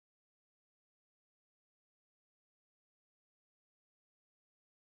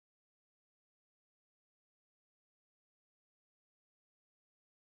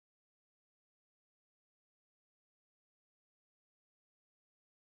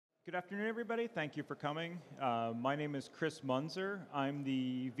Good afternoon, everybody. Thank you for coming. My name is Chris Muenzer. I'm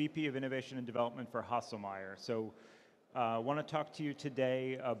the VP of Innovation and Development for Haselmeier. So I want to talk to you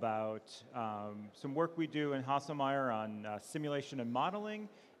today about some work we do in Haselmeier on simulation and modeling,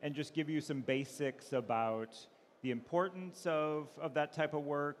 and just give you some basics about the importance of that type of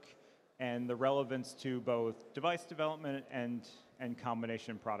work and the relevance to both device development and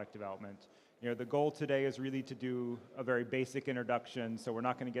combination product development. You know, the goal today is really to do a very basic introduction, so we're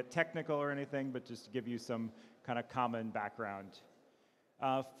not going to get technical or anything, but just to give you some kind of common background.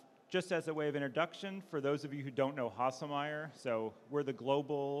 Just as a way of introduction, for those of you who don't know Haselmeier, so we're the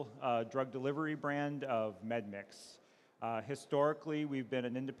global drug delivery brand of Medmix. Historically, we've been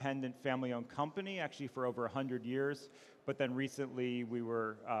an independent family-owned company, actually for over 100 years, but then recently we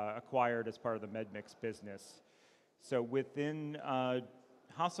were acquired as part of the Medmix business. So within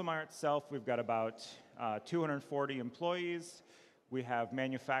Haselmeier itself, we've got about 240 employees. We have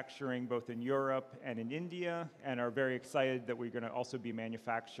manufacturing both in Europe and in India, and are very excited that we're going to also be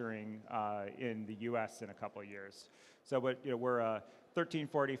manufacturing in the US in a couple of years. So we're a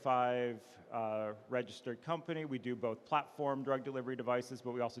 1345 registered company. We do both platform drug delivery devices,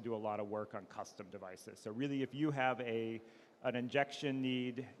 but we also do a lot of work on custom devices. So really, if you have an injection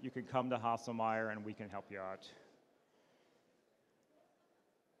need, you can come to Haselmeier and we can help you out.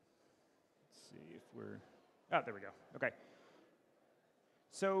 See if there we go. Okay.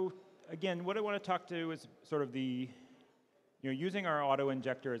 So again, what I want to talk to is sort of using our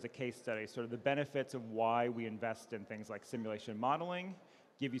Autoinjector as a case study, sort of the benefits of why we invest in things like simulation modeling,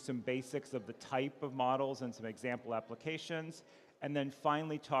 give you some basics of the type of models and some example applications, and then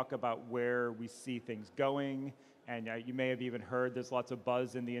finally talk about where we see things going. And you may have even heard there's lots of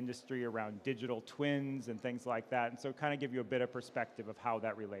buzz in the industry around digital twins and things like that. And so kind of give you a bit of perspective of how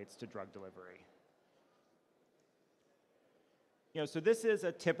that relates to drug delivery. So this is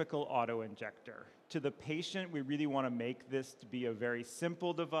a typical auto-injector. To the patient, we really want to make this to be a very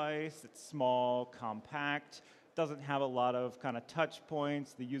simple device. It's small, compact, doesn't have a lot of kind of touch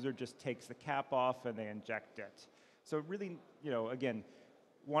points. The user just takes the cap off and they inject it. So really, again,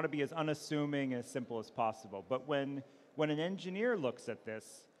 want to be as unassuming and as simple as possible. But when an engineer looks at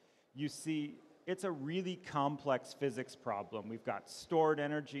this, you see it's a really complex physics problem. We've got stored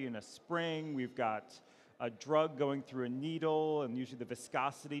energy in a spring. We've got a drug going through a needle, and usually the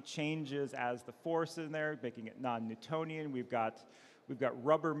viscosity changes as the force is in there, making it non-Newtonian. We've got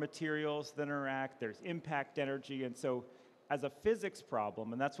rubber materials that interact. There's impact energy. And so as a physics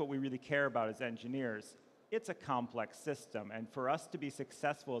problem, and that's what we really care about as engineers, it's a complex system, and for us to be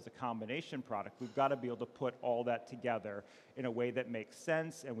successful as a combination product, we've got to be able to put all that together in a way that makes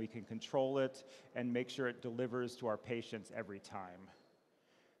sense, and we can control it and make sure it delivers to our patients every time.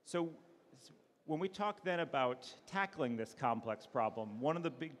 So when we talk then about tackling this complex problem, one of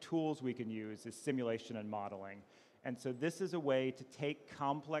the big tools we can use is simulation and modeling. And so this is a way to take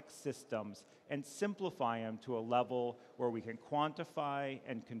complex systems and simplify them to a level where we can quantify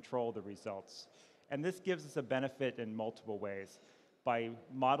and control the results. And this gives us a benefit in multiple ways. By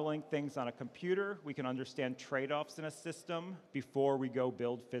modeling things on a computer, we can understand trade-offs in a system before we go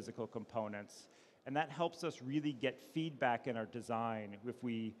build physical components. And that helps us really get feedback in our design. If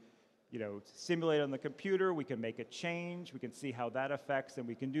we simulate on the computer, we can make a change, we can see how that affects, and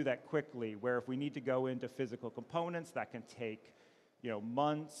we can do that quickly, where if we need to go into physical components, that can take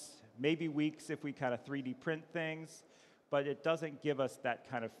months, maybe weeks if we kind of 3D print things. But it doesn't give us that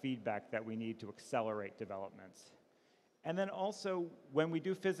kind of feedback that we need to accelerate developments. And then also, when we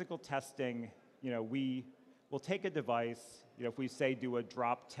do physical testing, we will take a device, if we say do a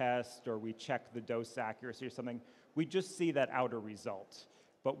drop test or we check the dose accuracy or something, we just see that outer result.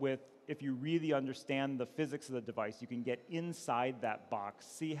 But if you really understand the physics of the device, you can get inside that box,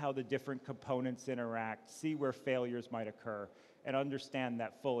 see how the different components interact, see where failures might occur, and understand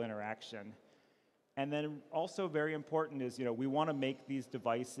that full interaction. And then also very important is, we want to make these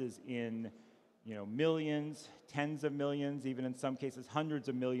devices in, millions, tens of millions, even in some cases hundreds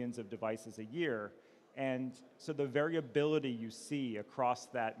of millions of devices a year. And so the variability you see across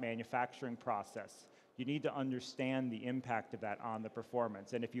that manufacturing process, you need to understand the impact of that on the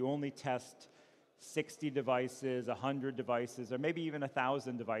performance. And if you only test 60 devices, 100 devices, or maybe even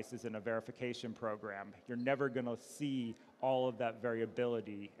 1,000 devices in a verification program, you're never going to see all of that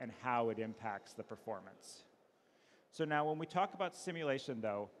variability and how it impacts the performance. So now when we talk about simulation,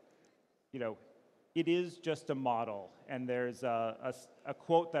 though, it is just a model. And there's a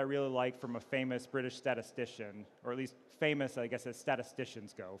quote that I really like from a famous British statistician, or at least famous, I guess, as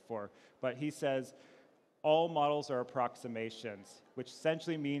statisticians go for. But he says, all models are approximations, which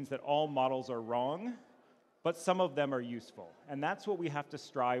essentially means that all models are wrong, but some of them are useful. And that's what we have to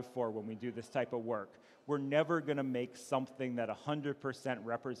strive for when we do this type of work. We're never going to make something that 100%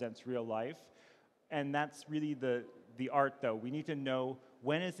 represents real life. And that's really the art, though. We need to know,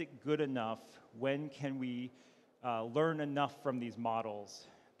 when is it good enough? When can we learn enough from these models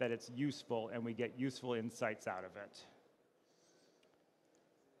that it's useful and we get useful insights out of it?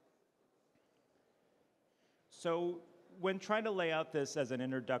 So when trying to lay out this as an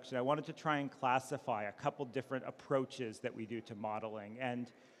introduction, I wanted to try and classify a couple different approaches that we do to modeling.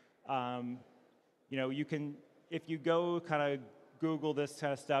 And you know, you can, if you go kind of Google this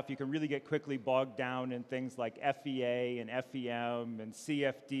kind of stuff, you can really get quickly bogged down in things like FEA and FEM and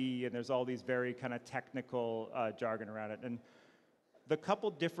CFD, and there's all these very kind of technical jargon around it. And the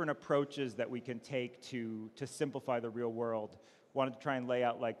couple different approaches that we can take to simplify the real world, wanted to try and lay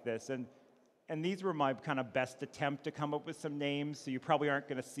out like this. And these were my kind of best attempt to come up with some names, so you probably aren't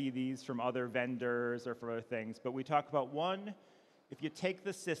going to see these from other vendors or from other things. But we talk about one, if you take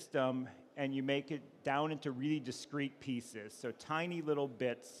the system and you make it down into really discrete pieces, so tiny little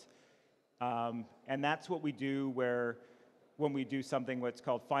bits, and that's what we do when we do something what's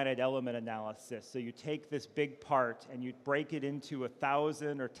called finite element analysis. So you take this big part and you break it into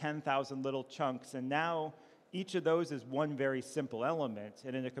 1,000 or 10,000 little chunks, and now each of those is one very simple element,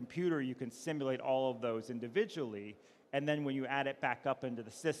 and in a computer you can simulate all of those individually, and then when you add it back up into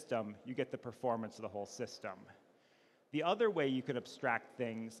the system, you get the performance of the whole system. The other way you could abstract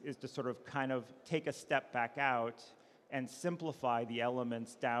things is to sort of kind of take a step back out and simplify the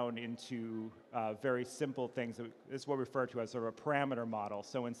elements down into very simple things. This is what we refer to as sort of a parameter model.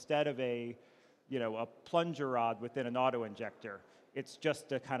 So instead of a plunger rod within an autoinjector, it's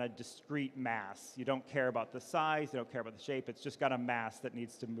just a kind of discrete mass. You don't care about the size, you don't care about the shape, it's just got a mass that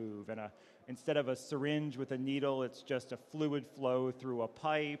needs to move. And instead of a syringe with a needle, it's just a fluid flow through a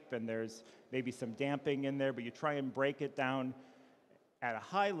pipe, and there's maybe some damping in there, but you try and break it down at a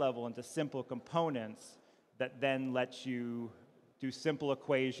high level into simple components that then lets you do simple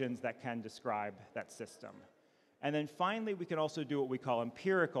equations that can describe that system. And then finally, we can also do what we call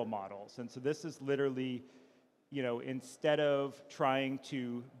empirical models. And so this is literally, you know, instead of trying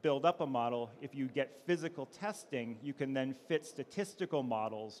to build up a model, if you get physical testing, you can then fit statistical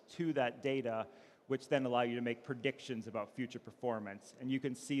models to that data, which then allow you to make predictions about future performance. And you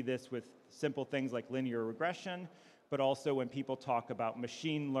can see this with simple things like linear regression, but also when people talk about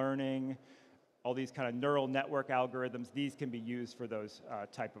machine learning, all these kind of neural network algorithms, these can be used for those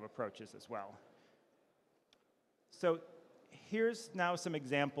type of approaches as well. So here's now some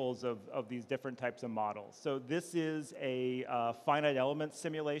examples of these different types of models. So this is a finite element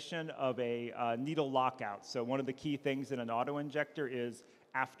simulation of a needle lockout. So one of the key things in an autoinjector is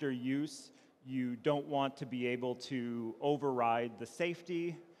after use, you don't want to be able to override the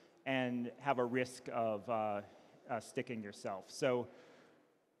safety and have a risk of sticking yourself. So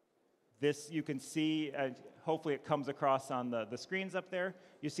this you can see, hopefully it comes across on the screens up there.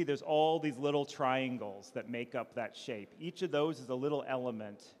 You see there's all these little triangles that make up that shape. Each of those is a little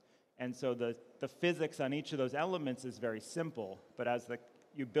element, and so the physics on each of those elements is very simple, but as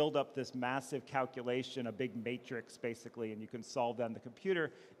you build up this massive calculation, a big matrix basically, and you can solve that on the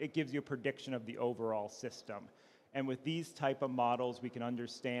computer, it gives you a prediction of the overall system. And with these type of models, we can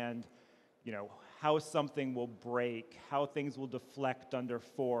understand, you know, how something will break, how things will deflect under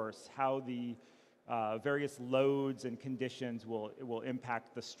force, how the various loads and conditions will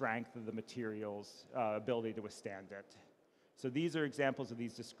impact the strength of the material's ability to withstand it. So these are examples of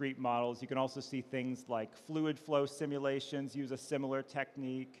these discrete models. You can also see things like fluid flow simulations use a similar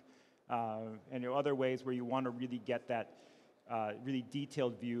technique, and there are other ways where you want to really get that really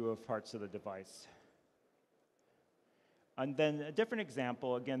detailed view of parts of the device. And then a different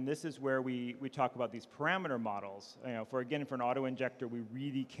example, again, this is where we talk about these parameter models. You know, for an autoinjector, we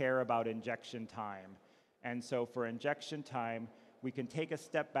really care about injection time. And so for injection time, we can take a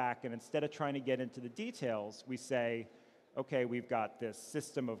step back, and instead of trying to get into the details, we say, okay, we've got this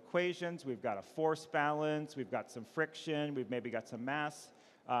system of equations, we've got a force balance, we've got some friction, we've maybe got some mass,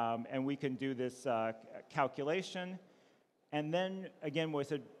 and we can do this calculation. And then, again,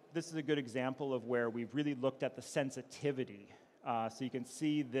 this is a good example of where we've really looked at the sensitivity. So you can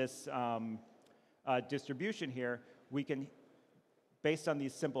see this distribution here. We can, based on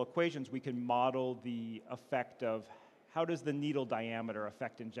these simple equations, we can model the effect of how does the needle diameter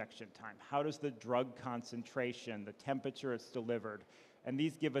affect injection time? How does the drug concentration, the temperature it's delivered? And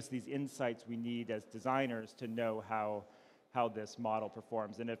these give us these insights we need as designers to know how this model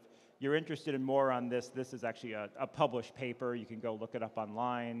performs. And if you're interested in more on this, this is actually a published paper. You can go look it up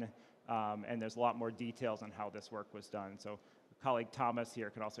online, and there's a lot more details on how this work was done. So colleague Thomas here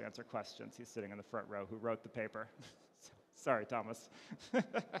can also answer questions. He's sitting in the front row who wrote the paper. Sorry, Thomas.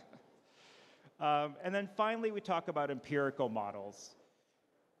 And then finally, we talk about empirical models.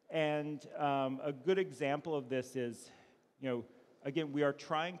 And a good example of this is, again, we are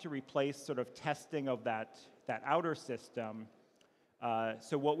trying to replace sort of testing of that outer system.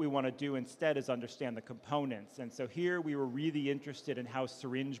 So what we want to do instead is understand the components. And so here we were really interested in how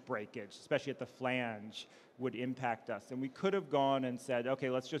syringe breakage, especially at the flange, would impact us. And we could have gone and said, okay,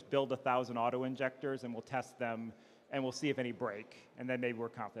 let's just build 1,000 auto-injectors and we'll test them and we'll see if any break, and then maybe we're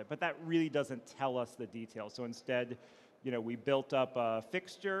confident. But that really doesn't tell us the details. So instead, we built up a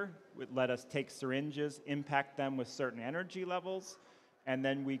fixture, it let us take syringes, impact them with certain energy levels, and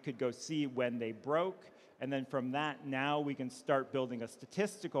then we could go see when they broke. And then from that, now we can start building a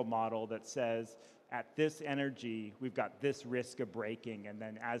statistical model that says, at this energy, we've got this risk of breaking. And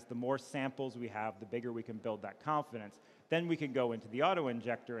then as the more samples we have, the bigger we can build that confidence. Then we can go into the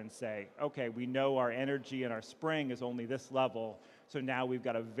auto-injector and say, okay, we know our energy in our spring is only this level, so now we've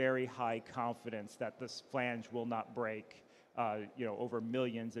got a very high confidence that this flange will not break over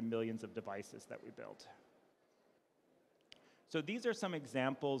millions and millions of devices that we build. So these are some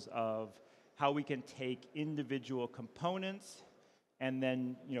examples of how we can take individual components and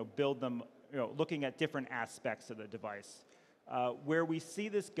then build them, looking at different aspects of the device. Where we see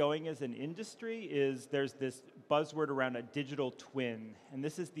this going as an industry is there's this buzzword around a digital twin. And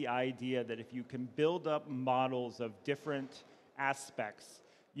this is the idea that if you can build up models of different aspects,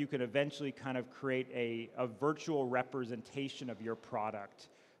 you can eventually kind of create a virtual representation of your product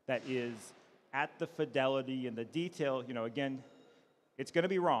that is at the fidelity and the detail. Again, it's going to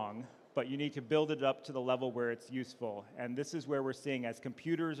be wrong, but you need to build it up to the level where it's useful. And this is where we're seeing as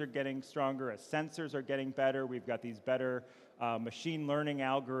computers are getting stronger, as sensors are getting better, we've got these better machine learning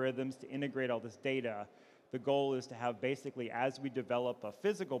algorithms to integrate all this data. The goal is to have basically, as we develop a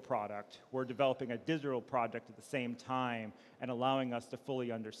physical product, we're developing a digital product at the same time and allowing us to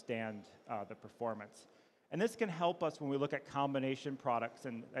fully understand the performance. And this can help us when we look at combination products,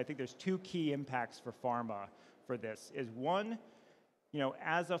 and I think there's two key impacts for pharma for this, is one,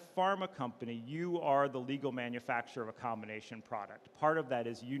 as a pharma company, you are the legal manufacturer of a combination product. Part of that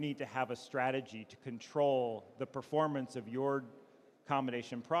is you need to have a strategy to control the performance of your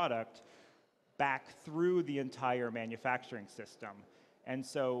combination product back through the entire manufacturing system. And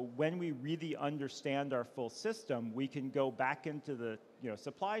so when we really understand our full system, we can go back into the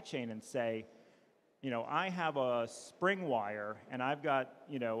supply chain and say, I have a spring wire, and I've got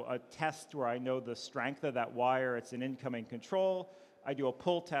a test where I know the strength of that wire, it's an incoming control. I do a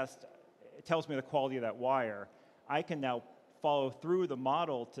pull test, it tells me the quality of that wire. I can now follow through the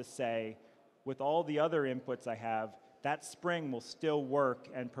model to say, with all the other inputs I have, that spring will still work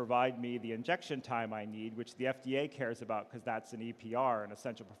and provide me the injection time I need, which the FDA cares about because that's an EPR, an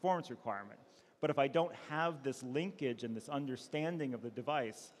essential performance requirement. But if I don't have this linkage and this understanding of the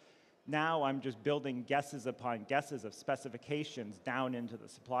device, now I'm just building guesses upon guesses of specifications down into the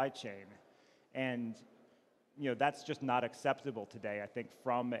supply chain. And that's just not acceptable today, I think,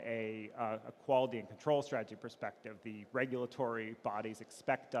 from a quality and control strategy perspective. The regulatory bodies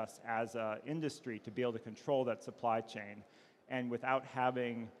expect us as an industry to be able to control that supply chain. And without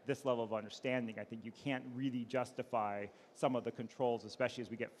having this level of understanding, I think you can't really justify some of the controls, especially as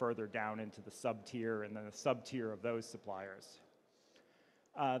we get further down into the sub-tier and then the sub-tier of those suppliers.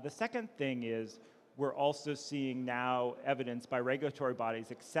 The second thing is, we're also seeing now evidence by regulatory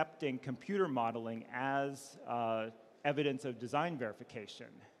bodies accepting computer modeling as evidence of design verification.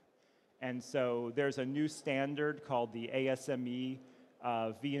 And so there's a new standard called the ASME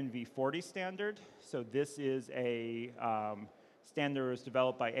V&V 40 standard. So this is a standard that was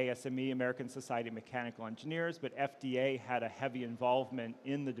developed by ASME, American Society of Mechanical Engineers, but FDA had a heavy involvement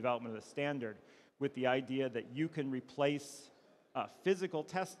in the development of the standard with the idea that you can replace physical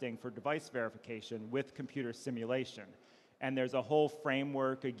testing for device verification with computer simulation. And there's a whole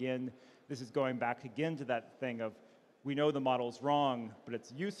framework, again, this is going back again to that thing of, we know the model's wrong, but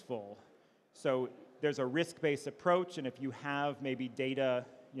it's useful. So there's a risk-based approach, and if you have maybe data,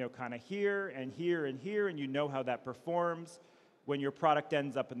 kind of here and here and here, and you know how that performs, when your product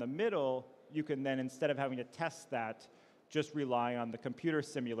ends up in the middle, you can then, instead of having to test that, just rely on the computer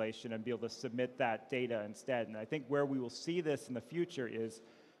simulation and be able to submit that data instead. And I think where we will see this in the future is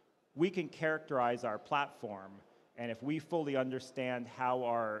we can characterize our platform, and if we fully understand how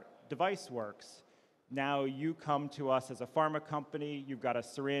our device works, now you come to us as a pharma company, you've got a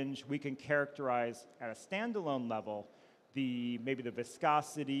syringe, we can characterize at a standalone level maybe the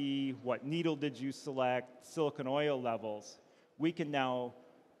viscosity, what needle did you select, silicone oil levels. We can now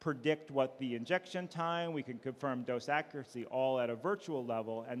predict what the injection time, we can confirm dose accuracy, all at a virtual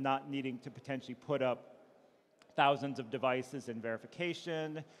level, and not needing to potentially put up thousands of devices in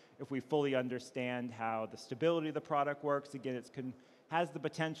verification. If we fully understand how the stability of the product works, again, it has the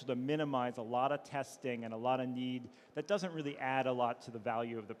potential to minimize a lot of testing and a lot of need that doesn't really add a lot to the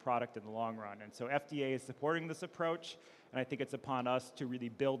value of the product in the long run. And so FDA is supporting this approach, and I think it's upon us to really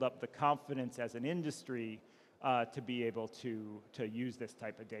build up the confidence as an industry to be able to use this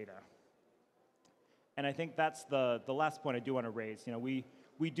type of data. And I think that's the last point I do want to raise. You know,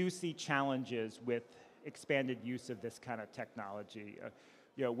 we do see challenges with expanded use of this kind of technology.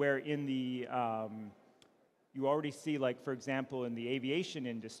 You know, where in the, you already see, like, for example, in the aviation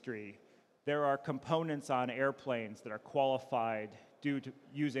industry, there are components on airplanes that are qualified due to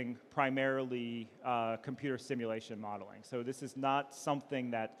using primarily computer simulation modeling. So this is not something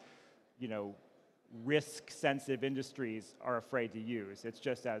that, you know, risk-sensitive industries are afraid to use. It's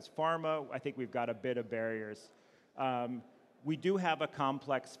just as pharma, I think we've got a bit of barriers. We do have a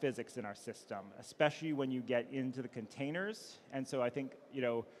complex physics in our system, especially when you get into the containers. And so I think, you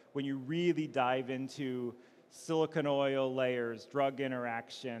know, when you really dive into silicon oil layers, drug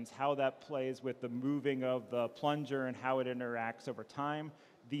interactions, how that plays with the moving of the plunger and how it interacts over time,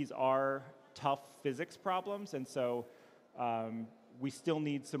 these are tough physics problems. And so we still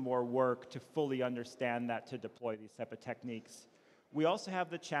need some more work to fully understand that to deploy these type of techniques. We also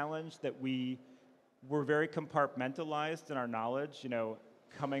have the challenge that we're very compartmentalized in our knowledge. You know,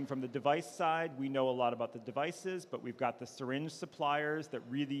 coming from the device side, we know a lot about the devices, but we've got the syringe suppliers that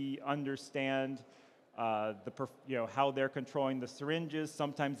really understand you know, how they're controlling the syringes,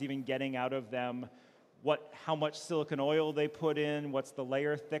 sometimes even getting out of them how much silicon oil they put in, what's the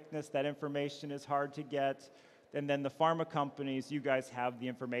layer thickness. That information is hard to get. And then the pharma companies, you guys have the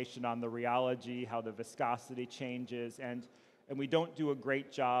information on the rheology, how the viscosity changes, and we don't do a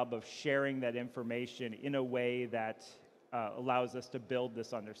great job of sharing that information in a way that allows us to build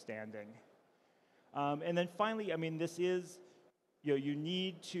this understanding. And then finally, I mean, this is, you know, you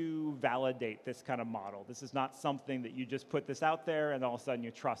need to validate this kind of model. This is not something that you just put this out there and all of a sudden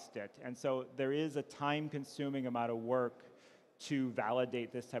you trust it. And so there is a time-consuming amount of work to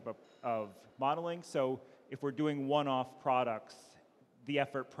validate this type of modeling. So if we're doing one-off products, the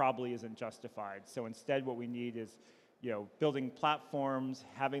effort probably isn't justified. So instead what we need is, you know, building platforms,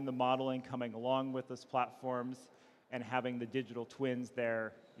 having the modeling coming along with those platforms, and having the digital twins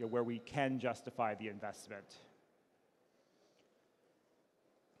there, you know, where we can justify the investment.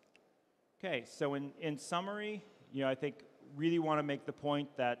 Okay, so in summary, you know, I think really want to make the point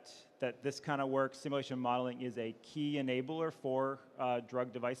that this kind of work, simulation modeling, is a key enabler for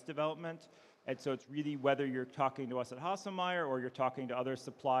drug device development. And so it's really, whether you're talking to us at Haselmeier or you're talking to other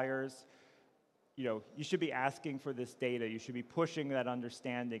suppliers, you know, you should be asking for this data. You should be pushing that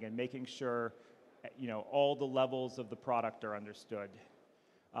understanding and making sure, you know, all the levels of the product are understood.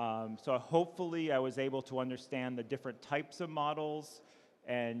 So hopefully I was able to understand the different types of models,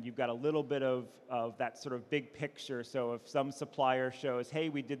 and you've got a little bit of that sort of big picture. So if some supplier shows, hey,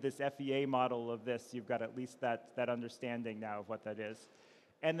 we did this FEA model of this, you've got at least that understanding now of what that is.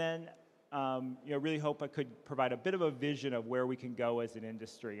 And then you know, really hope I could provide a bit of a vision of where we can go as an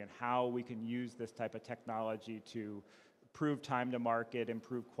industry and how we can use this type of technology to improve time to market,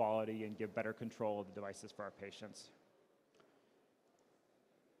 improve quality, and give better control of the devices for our patients.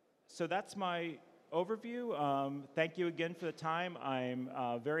 So that's my overview. Thank you again for the time. I'm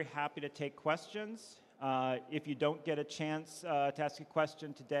very happy to take questions. If you don't get a chance to ask a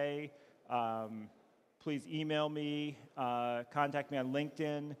question today, please email me, contact me on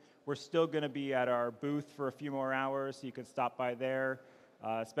LinkedIn. We're still going to be at our booth for a few more hours, so you can stop by there,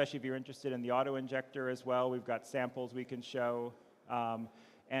 especially if you're interested in the Autoinjector as well. We've got samples we can show.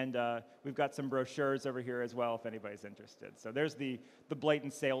 And we've got some brochures over here as well if anybody's interested. So there's the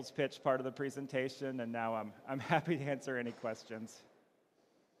blatant sales pitch part of the presentation, and now I'm happy to answer any questions.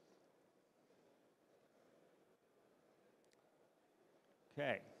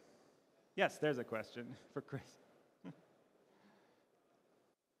 Okay. Yes, there's a question for Chris.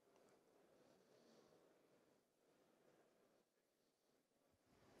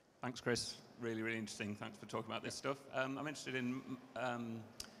 Thanks, Chris. Really, really interesting. Thanks for talking about this stuff. I'm interested in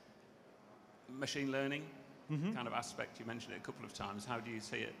machine learning kind of aspect. You mentioned it a couple of times. How do you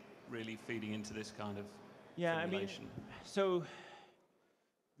see it really feeding into this kind of simulation? I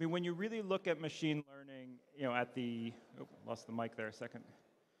mean, when you really look at machine learning, you know, at the, lost the mic there a second.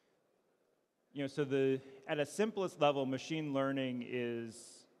 You know, so at a simplest level, machine learning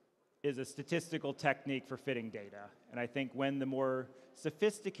is a statistical technique for fitting data. And I think when the more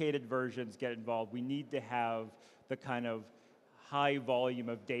sophisticated versions get involved, we need to have the kind of high volume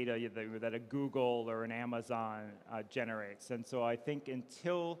of data that a Google or an Amazon generates. And so I think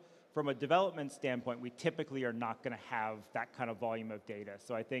until, from a development standpoint, we typically are not going to have that kind of volume of data.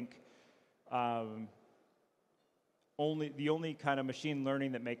 So I think the only kind of machine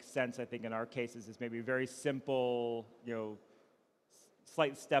learning that makes sense, I think, in our cases is maybe very simple,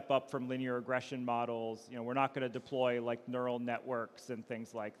 slight step up from linear regression models. We're not going to deploy like neural networks and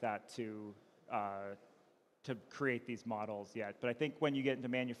things like that to create these models yet. But I think when you get into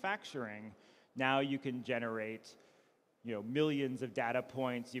manufacturing, now you can generate millions of data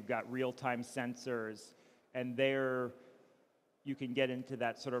points. You've got real-time sensors, and there you can get into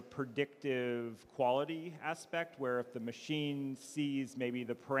that sort of predictive quality aspect where if the machine sees maybe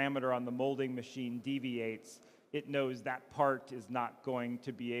the parameter on the molding machine deviates, it knows that part is not going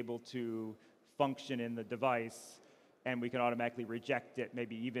to be able to function in the device, and we can automatically reject it,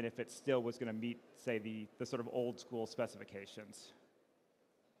 maybe even if it still was going to meet, say, the sort of old school specifications.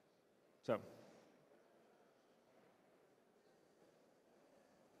 So.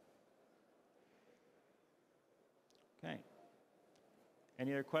 Okay.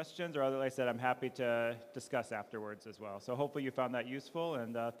 Any other questions? Or like I said, I'm happy to discuss afterwards as well. So hopefully you found that useful,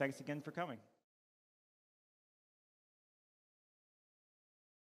 and thanks again for coming.